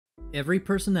Every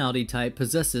personality type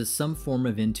possesses some form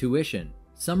of intuition.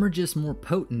 Some are just more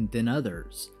potent than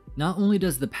others. Not only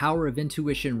does the power of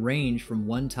intuition range from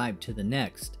one type to the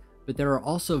next, but there are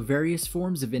also various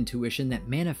forms of intuition that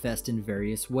manifest in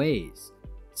various ways.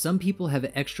 Some people have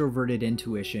extroverted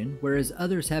intuition, whereas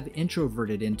others have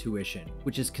introverted intuition,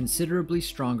 which is considerably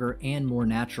stronger and more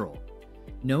natural.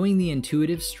 Knowing the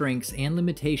intuitive strengths and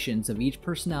limitations of each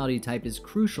personality type is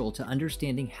crucial to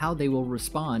understanding how they will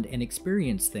respond and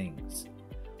experience things.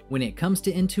 When it comes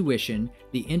to intuition,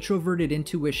 the introverted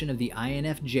intuition of the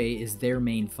INFJ is their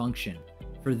main function.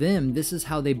 For them, this is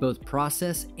how they both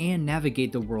process and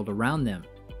navigate the world around them.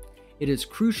 It is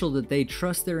crucial that they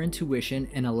trust their intuition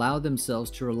and allow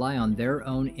themselves to rely on their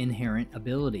own inherent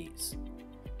abilities.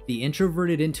 The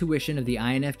introverted intuition of the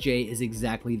INFJ is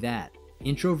exactly that.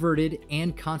 Introverted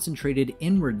and concentrated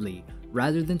inwardly,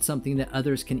 rather than something that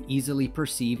others can easily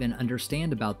perceive and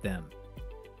understand about them.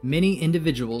 Many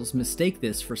individuals mistake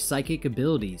this for psychic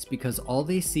abilities because all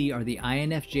they see are the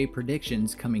INFJ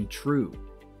predictions coming true.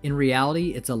 In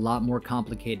reality, it's a lot more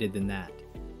complicated than that.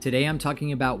 Today I'm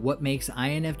talking about what makes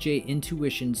INFJ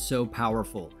intuition so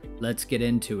powerful. Let's get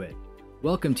into it.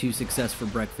 Welcome to Success for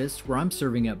Breakfast, where I'm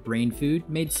serving up brain food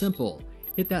made simple.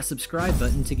 Hit that subscribe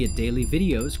button to get daily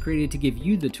videos created to give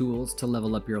you the tools to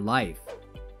level up your life.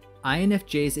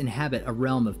 INFJs inhabit a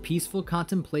realm of peaceful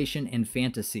contemplation and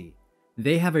fantasy.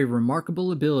 They have a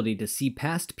remarkable ability to see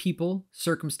past people,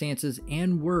 circumstances,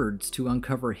 and words to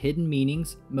uncover hidden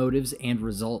meanings, motives, and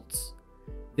results.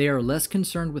 They are less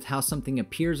concerned with how something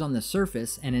appears on the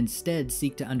surface and instead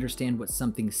seek to understand what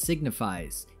something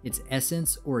signifies, its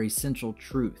essence or essential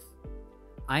truth.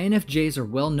 INFJs are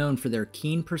well known for their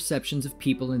keen perceptions of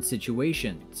people and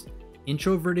situations.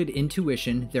 Introverted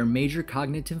intuition, their major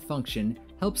cognitive function,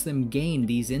 helps them gain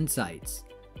these insights.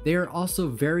 They are also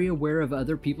very aware of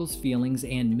other people's feelings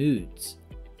and moods.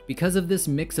 Because of this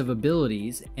mix of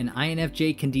abilities, an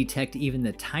INFJ can detect even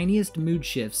the tiniest mood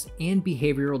shifts and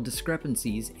behavioral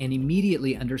discrepancies and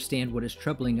immediately understand what is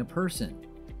troubling a person.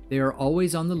 They are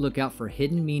always on the lookout for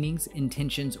hidden meanings,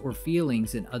 intentions, or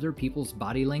feelings in other people's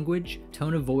body language,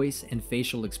 tone of voice, and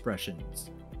facial expressions.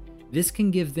 This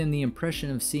can give them the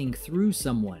impression of seeing through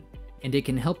someone, and it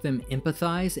can help them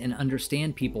empathize and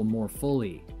understand people more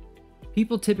fully.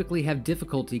 People typically have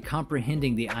difficulty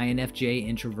comprehending the INFJ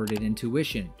introverted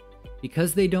intuition.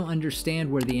 Because they don't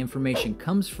understand where the information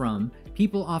comes from,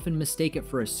 people often mistake it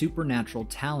for a supernatural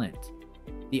talent.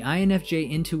 The INFJ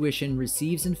intuition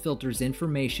receives and filters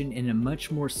information in a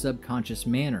much more subconscious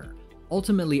manner,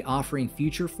 ultimately offering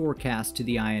future forecasts to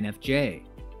the INFJ.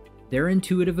 Their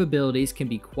intuitive abilities can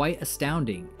be quite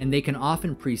astounding, and they can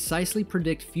often precisely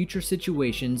predict future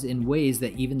situations in ways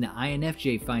that even the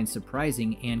INFJ finds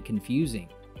surprising and confusing.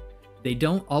 They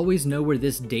don't always know where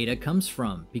this data comes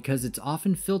from because it's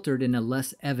often filtered in a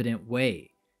less evident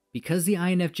way. Because the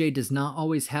INFJ does not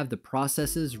always have the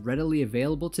processes readily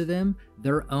available to them,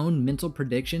 their own mental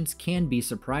predictions can be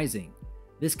surprising.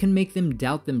 This can make them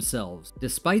doubt themselves,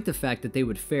 despite the fact that they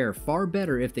would fare far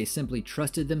better if they simply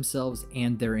trusted themselves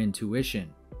and their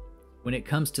intuition. When it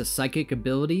comes to psychic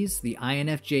abilities, the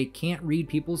INFJ can't read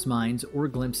people's minds or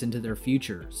glimpse into their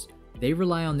futures. They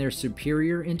rely on their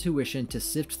superior intuition to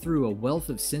sift through a wealth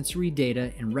of sensory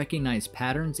data and recognize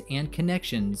patterns and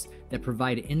connections that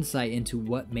provide insight into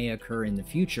what may occur in the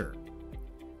future.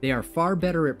 They are far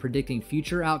better at predicting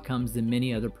future outcomes than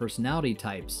many other personality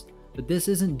types, but this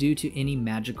isn't due to any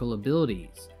magical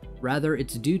abilities. Rather,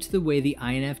 it's due to the way the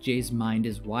INFJ's mind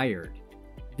is wired.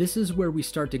 This is where we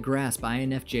start to grasp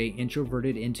INFJ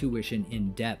introverted intuition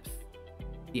in depth.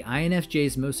 The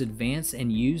INFJ's most advanced and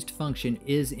used function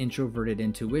is introverted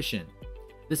intuition.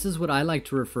 This is what I like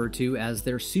to refer to as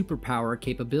their superpower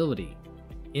capability.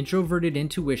 Introverted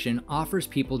intuition offers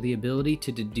people the ability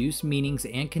to deduce meanings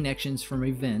and connections from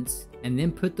events, and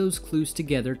then put those clues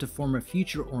together to form a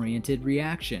future-oriented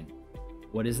reaction.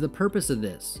 What is the purpose of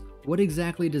this? What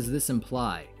exactly does this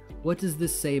imply? What does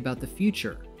this say about the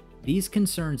future? These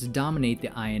concerns dominate the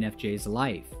INFJ's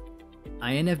life.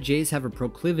 INFJs have a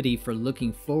proclivity for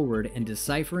looking forward and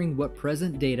deciphering what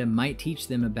present data might teach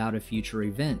them about a future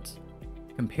event.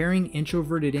 Comparing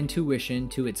introverted intuition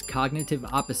to its cognitive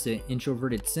opposite,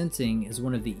 introverted sensing, is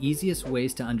one of the easiest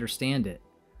ways to understand it.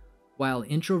 While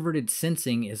introverted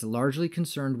sensing is largely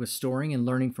concerned with storing and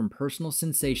learning from personal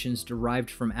sensations derived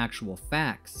from actual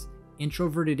facts,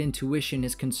 introverted intuition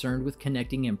is concerned with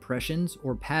connecting impressions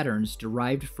or patterns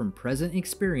derived from present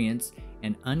experience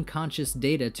and unconscious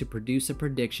data to produce a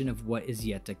prediction of what is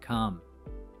yet to come.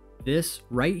 This,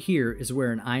 right here, is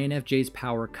where an INFJ's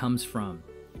power comes from.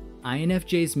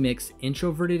 INFJs mix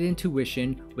introverted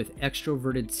intuition with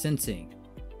extroverted sensing.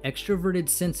 Extroverted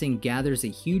sensing gathers a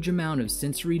huge amount of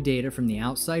sensory data from the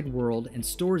outside world and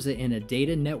stores it in a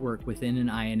data network within an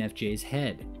INFJ's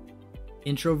head.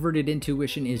 Introverted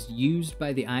intuition is used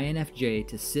by the INFJ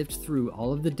to sift through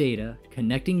all of the data,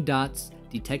 connecting dots,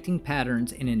 detecting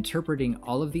patterns, and interpreting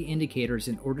all of the indicators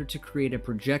in order to create a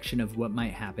projection of what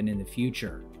might happen in the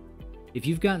future. If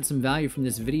you've gotten some value from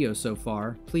this video so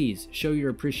far, please show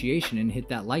your appreciation and hit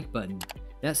that like button.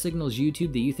 That signals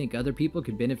YouTube that you think other people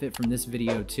could benefit from this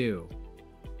video too.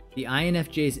 The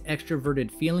INFJ's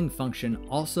extroverted feeling function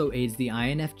also aids the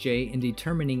INFJ in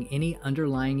determining any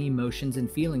underlying emotions and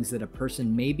feelings that a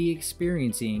person may be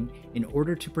experiencing in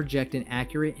order to project an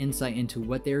accurate insight into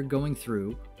what they are going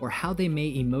through or how they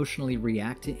may emotionally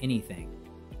react to anything.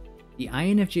 The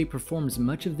INFJ performs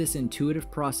much of this intuitive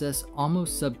process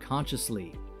almost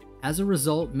subconsciously. As a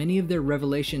result, many of their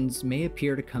revelations may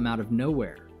appear to come out of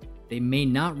nowhere. They may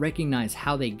not recognize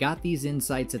how they got these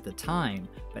insights at the time,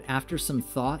 but after some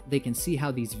thought, they can see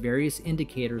how these various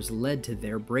indicators led to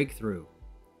their breakthrough.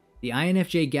 The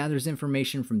INFJ gathers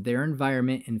information from their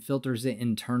environment and filters it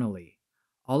internally.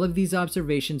 All of these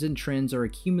observations and trends are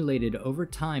accumulated over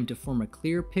time to form a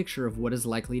clear picture of what is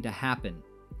likely to happen.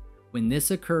 When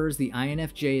this occurs, the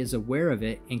INFJ is aware of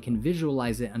it and can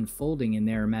visualize it unfolding in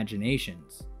their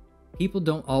imaginations. People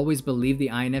don't always believe the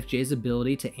INFJ's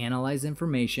ability to analyze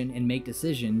information and make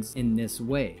decisions in this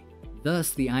way.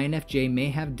 Thus, the INFJ may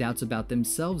have doubts about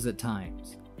themselves at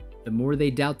times. The more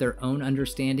they doubt their own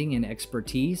understanding and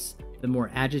expertise, the more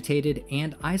agitated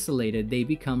and isolated they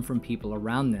become from people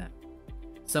around them.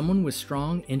 Someone with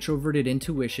strong introverted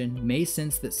intuition may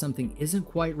sense that something isn't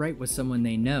quite right with someone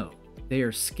they know. They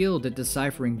are skilled at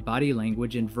deciphering body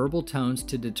language and verbal tones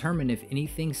to determine if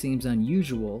anything seems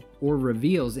unusual or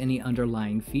reveals any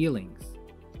underlying feelings.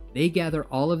 They gather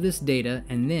all of this data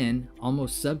and then,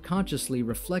 almost subconsciously,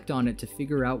 reflect on it to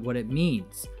figure out what it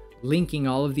means, linking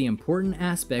all of the important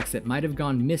aspects that might have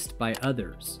gone missed by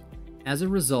others. As a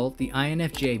result, the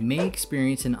INFJ may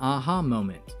experience an aha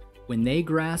moment, when they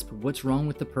grasp what's wrong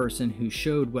with the person who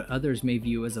showed what others may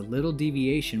view as a little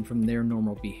deviation from their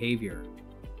normal behavior.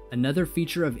 Another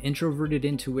feature of introverted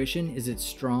intuition is its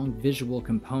strong visual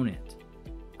component.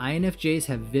 INFJs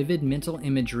have vivid mental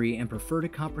imagery and prefer to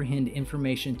comprehend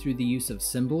information through the use of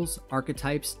symbols,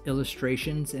 archetypes,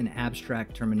 illustrations, and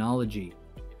abstract terminology.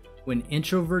 When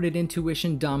introverted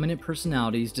intuition dominant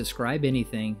personalities describe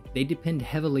anything, they depend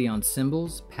heavily on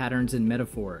symbols, patterns, and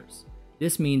metaphors.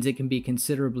 This means it can be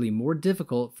considerably more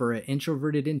difficult for an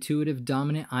introverted intuitive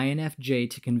dominant INFJ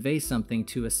to convey something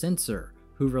to a sensor,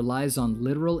 who relies on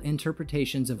literal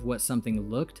interpretations of what something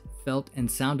looked, felt,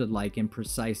 and sounded like in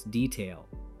precise detail.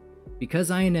 Because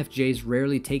INFJs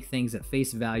rarely take things at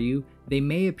face value, they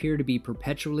may appear to be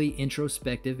perpetually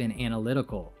introspective and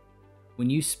analytical.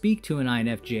 When you speak to an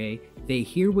INFJ, they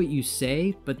hear what you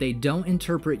say, but they don't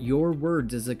interpret your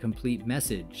words as a complete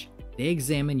message. They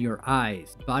examine your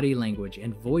eyes, body language,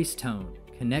 and voice tone,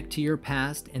 connect to your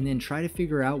past, and then try to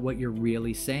figure out what you're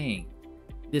really saying.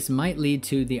 This might lead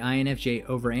to the INFJ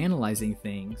overanalyzing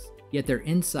things, yet their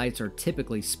insights are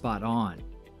typically spot on.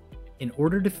 In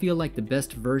order to feel like the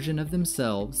best version of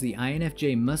themselves, the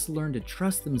INFJ must learn to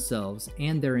trust themselves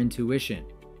and their intuition.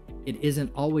 It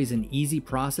isn't always an easy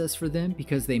process for them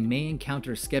because they may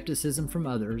encounter skepticism from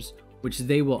others, which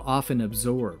they will often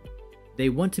absorb. They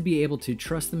want to be able to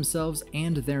trust themselves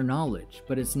and their knowledge,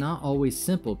 but it's not always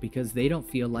simple because they don't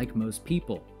feel like most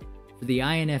people. For the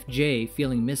INFJ,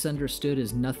 feeling misunderstood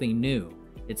is nothing new.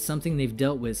 It's something they've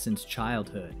dealt with since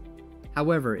childhood.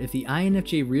 However, if the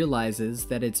INFJ realizes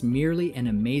that it's merely an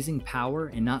amazing power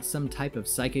and not some type of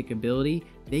psychic ability,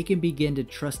 they can begin to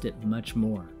trust it much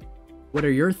more. What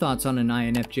are your thoughts on an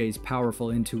INFJ's powerful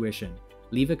intuition?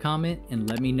 Leave a comment and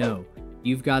let me know.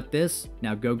 You've got this,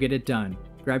 now go get it done.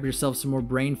 Grab yourself some more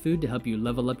brain food to help you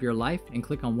level up your life and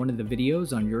click on one of the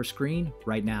videos on your screen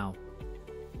right now.